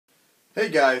Hey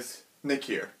guys, Nick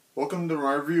here. Welcome to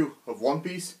my review of One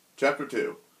Piece Chapter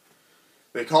 2.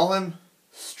 They call him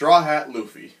Straw Hat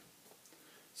Luffy.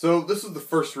 So this is the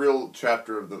first real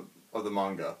chapter of the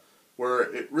manga, where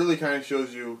it really kind of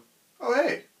shows you, oh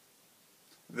hey,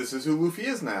 this is who Luffy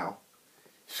is now.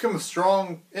 He's become a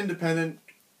strong, independent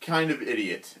kind of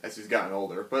idiot as he's gotten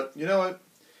older, but you know what?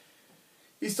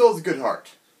 He still has a good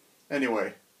heart.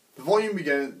 Anyway, the volume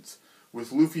begins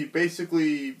with Luffy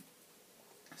basically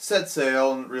set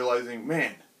sail and realizing,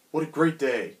 man, what a great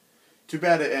day. Too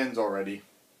bad it ends already.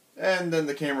 And then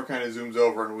the camera kind of zooms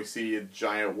over and we see a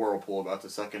giant whirlpool about to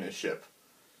suck in his ship.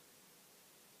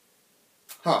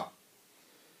 Huh.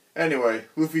 Anyway,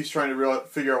 Luffy's trying to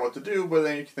figure out what to do, but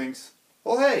then he thinks,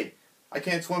 well hey, I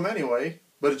can't swim anyway,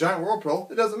 but a giant whirlpool,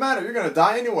 it doesn't matter, you're gonna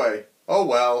die anyway. Oh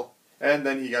well. And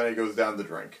then he kind of goes down the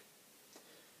drink.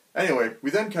 Anyway, we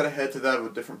then cut ahead to that of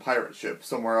a different pirate ship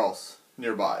somewhere else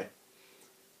nearby.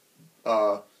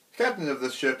 The captain of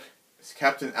this ship is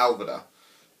Captain Alvida,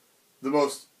 the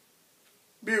most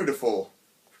beautiful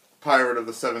pirate of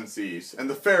the seven seas, and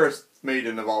the fairest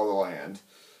maiden of all the land.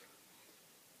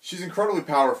 She's incredibly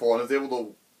powerful and is able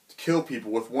to kill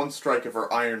people with one strike of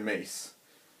her iron mace.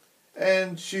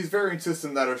 And she's very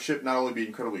insistent that her ship not only be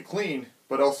incredibly clean,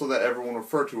 but also that everyone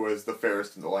refer to her as the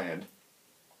fairest in the land.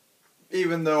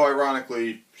 Even though,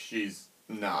 ironically, she's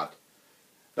not.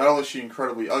 Not only is she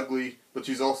incredibly ugly, but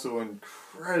she's also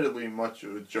incredibly much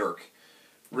of a jerk.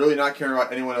 Really not caring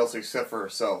about anyone else except for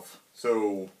herself.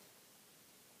 So,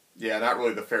 yeah, not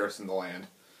really the fairest in the land.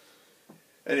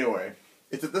 Anyway,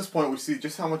 it's at this point we see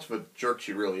just how much of a jerk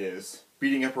she really is.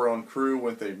 Beating up her own crew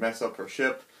when they mess up her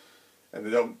ship, and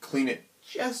they don't clean it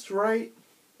just right,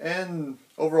 and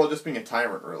overall just being a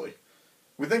tyrant, really.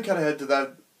 We then cut ahead to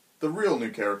the real new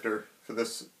character for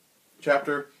this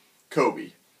chapter,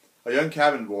 Coby. A young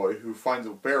cabin boy who finds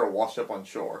a barrel washed up on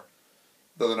shore.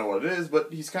 Doesn't know what it is,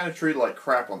 but he's kind of treated like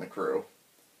crap on the crew.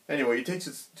 Anyway, he takes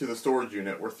it to the storage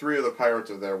unit where three other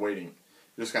pirates are there waiting.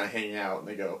 Just kind of hanging out, and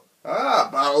they go, "Ah,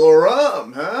 bottle of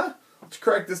rum, huh? Let's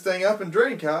crack this thing up and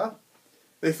drink, huh?"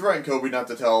 They threaten Coby not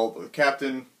to tell the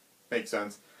captain. Makes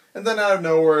sense. And then out of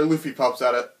nowhere, Luffy pops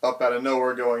up out of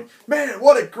nowhere going, "Man,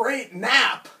 what a great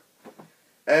nap!"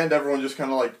 And everyone just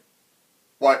kind of like,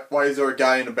 why is there a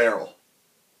guy in a barrel?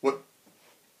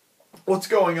 What's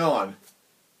going on?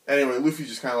 Anyway, Luffy's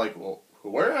just kind of like, well,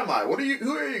 where am I?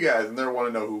 Who are you guys? And they want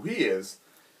to know who he is.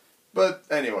 But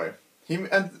anyway,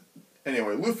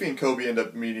 Luffy and Coby end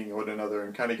up meeting one another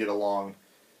and kind of get along,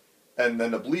 and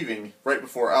end up leaving right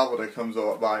before Alvida comes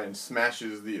by and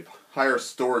smashes the higher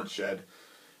storage shed,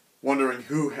 wondering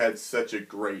who had such a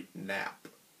great nap.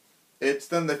 It's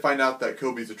then they find out that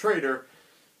Coby's a traitor.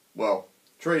 Well,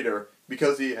 traitor,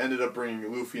 because he ended up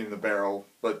bringing Luffy in the barrel,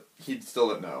 but he still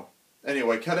didn't know.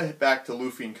 Anyway, cut it back to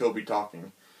Luffy and Coby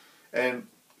talking. And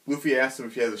Luffy asks him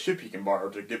if he has a ship he can borrow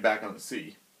to get back on the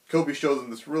sea. Coby shows him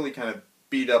this really kind of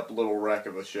beat up little wreck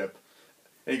of a ship.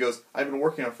 And he goes, "I've been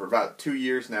working on it for about 2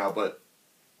 years now, but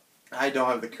I don't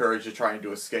have the courage to try and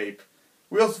to escape."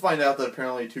 We also find out that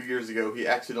apparently 2 years ago he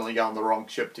accidentally got on the wrong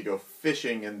ship to go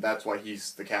fishing, and that's why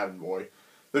he's the cabin boy.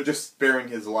 They're just sparing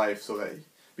his life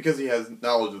because he has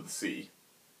knowledge of the sea.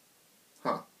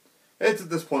 Huh. It's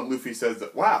at this point Luffy says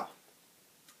that, "Wow,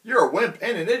 you're a wimp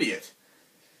and an idiot."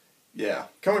 Yeah,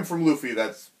 coming from Luffy,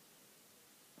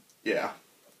 yeah.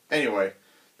 Anyway,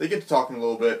 they get to talking a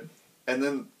little bit, and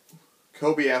then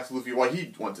Coby asks Luffy why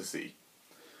he went to sea.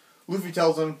 Luffy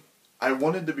tells him, "I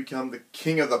wanted to become the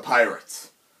king of the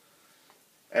pirates."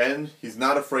 And he's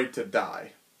not afraid to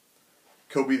die.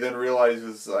 Coby then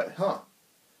realizes,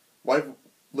 why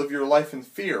live your life in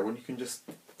fear when you can just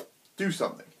do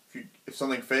something? If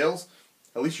something fails,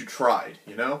 at least you tried,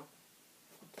 you know?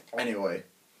 Anyway,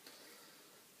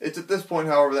 it's at this point,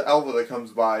 however, that Alvida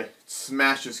comes by,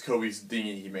 smashes Coby's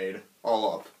dinghy he made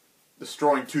all up,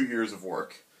 destroying 2 years of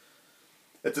work.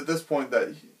 It's at this point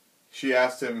that she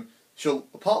asks him she'll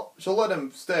let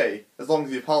him stay as long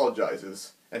as he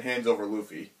apologizes and hands over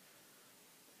Luffy.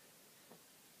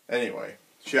 Anyway,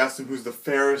 she asks him who's the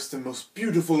fairest and most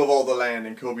beautiful of all the land,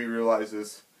 and Coby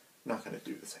realizes, "I'm not going to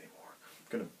do this anymore. I'm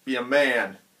going to be a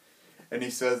man." And he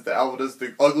says that Alvida's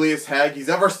the ugliest hag he's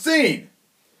ever seen.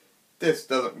 This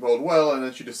doesn't bode well, and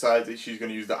then she decides that she's going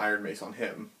to use the Iron Mace on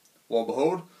him. Lo and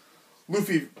behold,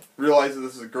 Luffy realizes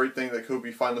this is a great thing that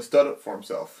Coby finally stood up for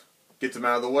himself. Gets him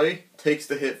out of the way, takes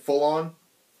the hit full on,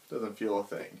 doesn't feel a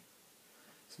thing.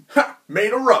 Ha!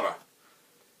 Made of rubber!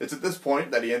 It's at this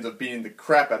point that he ends up beating the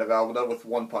crap out of Alvida with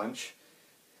one punch.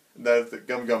 That is the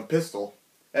Gum pistol.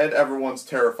 And everyone's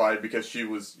terrified because she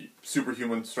was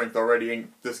superhuman strength already,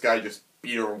 and this guy just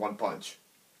beat her in one punch.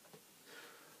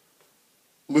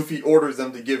 Luffy orders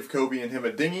them to give Coby and him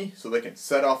a dinghy so they can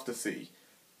set off to sea.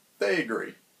 They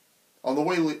agree. On the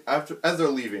way, as they're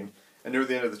leaving, and near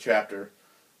the end of the chapter,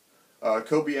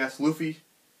 Coby asks Luffy,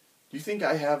 "Do you think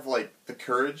I have, the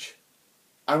courage?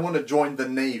 I want to join the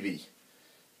Navy."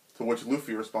 To which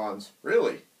Luffy responds,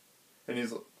 "Really?" And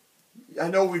he's like, "I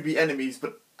know we'd be enemies,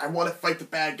 but I want to fight the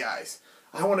bad guys.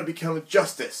 I want to become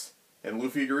justice." And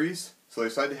Luffy agrees, so they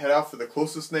decide to head out for the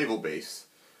closest naval base.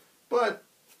 But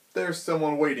there's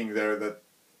someone waiting there that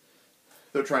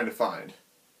they're trying to find.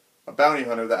 A bounty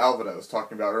hunter that Alvida was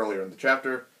talking about earlier in the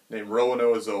chapter, named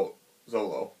Roanoa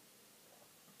Zolo.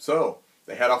 So,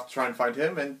 they head off to try and find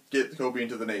him and get Coby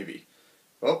into the Navy.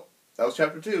 Well, that was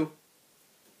chapter 2.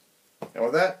 And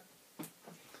with that,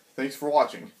 thanks for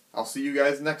watching. I'll see you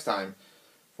guys next time.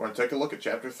 We're going to take a look at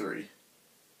chapter 3.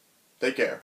 Take care.